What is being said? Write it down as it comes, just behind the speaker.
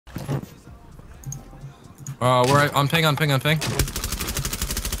We're on ping.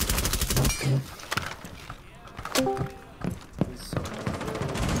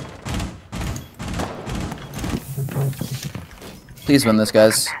 Please win this,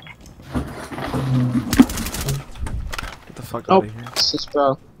 guys. Get the fuck out of here. This is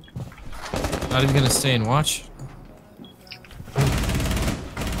bro. Not even gonna stay and watch.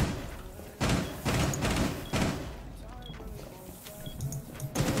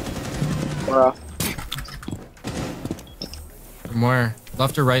 Bro. From where?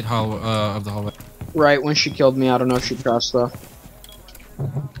 Left or right hall of the hallway? Right when she killed me, I don't know if she crossed though.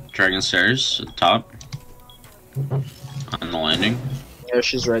 Dragon stairs at the top. On the landing. Yeah,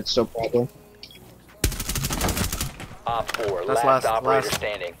 she's right still probably. Op 4, That's last last- operator last.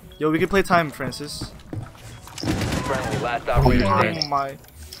 standing. Yo, we can play time, Francis. Friendly, last operator Oh standing. my.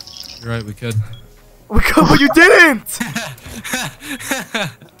 You're right, we could. We could, but you didn't!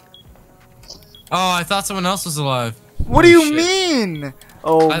 Oh, I thought someone else was alive. What do Holy you shit. mean?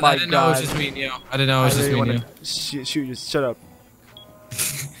 Oh I my didn't know it god. was just me and you. I didn't know it was just me and you. Shoot, just shut up.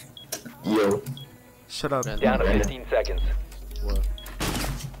 Yo, Shut up. Down to 15 seconds. what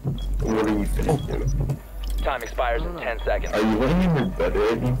are you finna do? Time expires in 10 seconds. Are you laying in your bed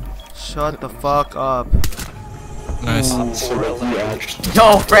already? Shut the fuck up. Nice. So like you actually...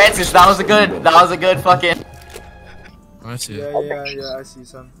 Yo, Francis, that was a good fucking. I see it. Yeah, I see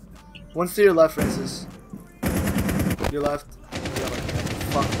some. One's to your left, Francis. Your left. Yeah, like,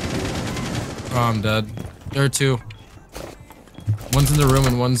 fuck. Oh, I'm dead. There are two. One's in the room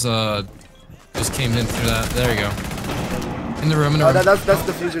and one's just came in through that. There you go. In the room. Oh, that's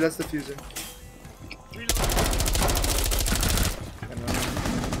the fuser, that's the fuser.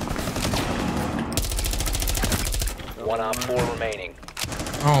 One op 4 remaining.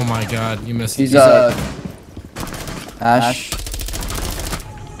 Oh my god, you missed. He's Ash.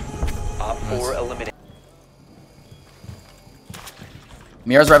 Op 4 eliminated.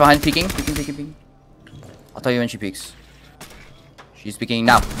 Mira's right behind, peeking. I'll tell you when she peeks. She's peeking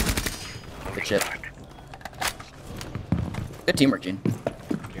now. Good shit. Good teamwork, Gene.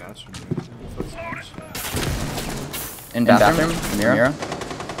 In bathroom, Mira.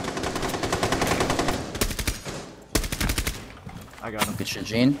 I got him. Good shit,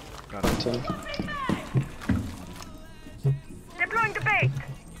 Gene. Got him. Deploying the bait.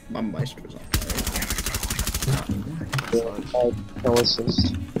 My maestro's on No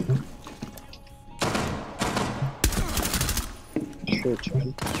assist. Sure,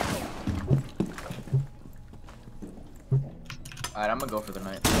 Charlie. Alright, I'm gonna go for the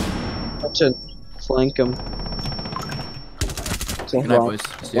night. Have to flank him. Good night, boys.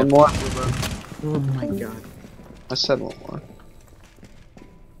 See ya. One more. Oh my god. I said one more.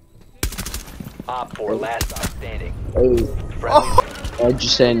 Op 4 last stop standing. Hey, Friendly. why'd you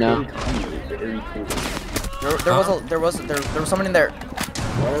say no? Very cool. There was someone in there.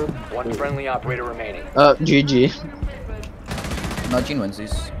 One friendly operator remaining. GG. No, Gene wins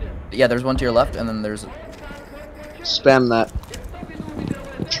these. Yeah, there's one to your left, and then there's. Spam that.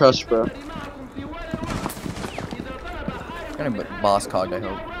 Trust, bro. Gonna be boss cogged, I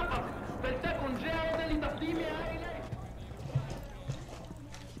hope.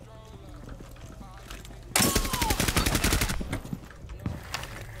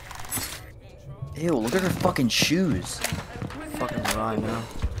 Ew, look at her fucking shoes. Fucking Ryan now.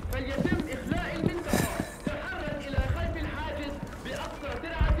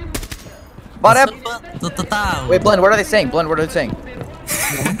 Bot up! Wait, Blend, what are they saying? Blend, what are they saying?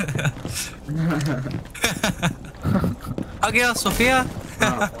 Okay, Sophia.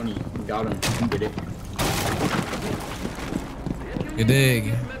 Ah, funny. You got him. You did it. Good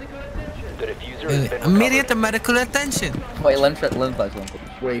dig. The diffuser has been Immediate recovered. medical attention. Wait, Len flash.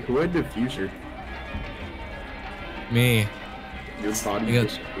 Wait, who had diffuser? Me. Your body You got-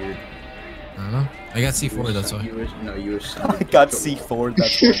 disappeared. I don't know. I got C4, that's why. You were, no, you were I got C4,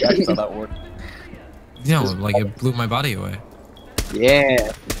 that's how that worked. You know, like it blew my body away.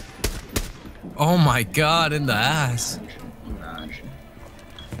 Yeah. Oh my god, in the ass. Imagine.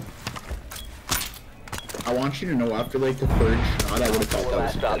 I want you to know, after like the third shot, I would have thought that was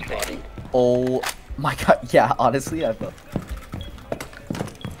Last a stop dead body. standing. Oh my god, yeah, honestly, I thought.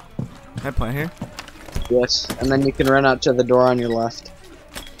 Can I plant here? Yes. And then you can run out to the door on your left.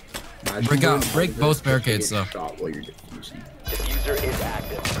 Imagine Break doing both this, barricades, you get though. Shot while you're diffusing. Diffuser is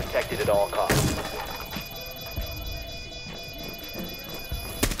active. Protected at all costs.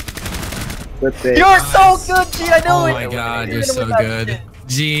 With it. You're so good, Gene, I know Oh it! my god, you're so good.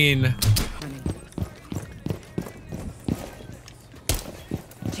 Gene.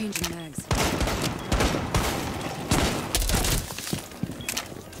 Changing mags.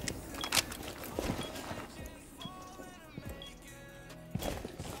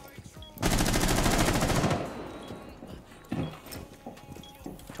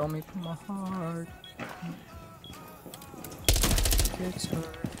 Tell me from my heart. It's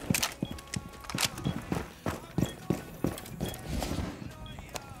hurt.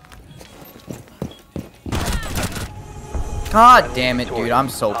 God damn it, dude! I'm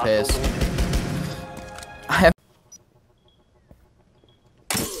so pissed. I have.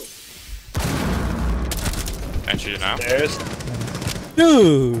 Entry now. There's.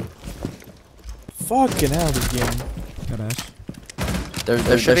 Dude! Fucking hell, this game. Got Ash.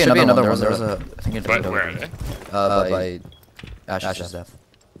 There should be another one. There's a. I think it's But where are they? by Ash's death.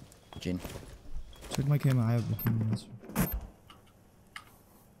 Gene. Check my camera. I have the camera master.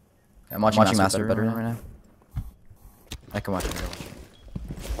 I'm watching Master bedroom right now. I can watch it.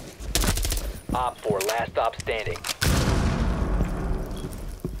 Op 4, last stop standing.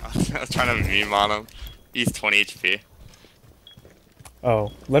 I was trying to meme on him. He's 20 HP.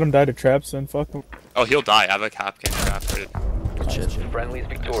 Oh, let him die to traps then, fuck him. Oh, he'll die. I have a Capcan trap for it. Shit. Friendly's Or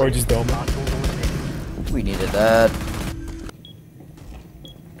victorious. just dome him. We needed that.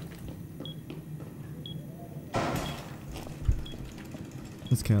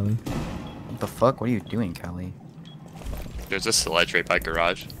 That's Callie. What the fuck? What are you doing, Callie? There's a sledge right by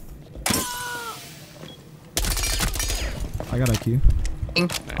garage. I got IQ.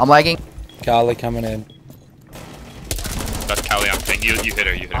 I'm lagging. Kali coming in. That's Callie on thing. You hit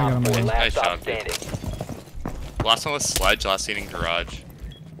her. You hit I got her. him Op 4, in. last Nice stop job. standing. Last one was sledge. Last scene in garage.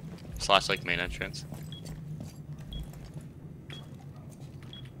 Slash like main entrance.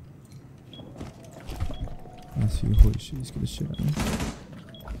 I see you. Holy shit, he's gonna shit at me.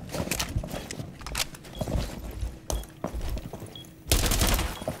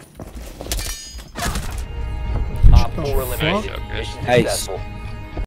 Op 4 eliminated. Fuck. Mission Nice. successful.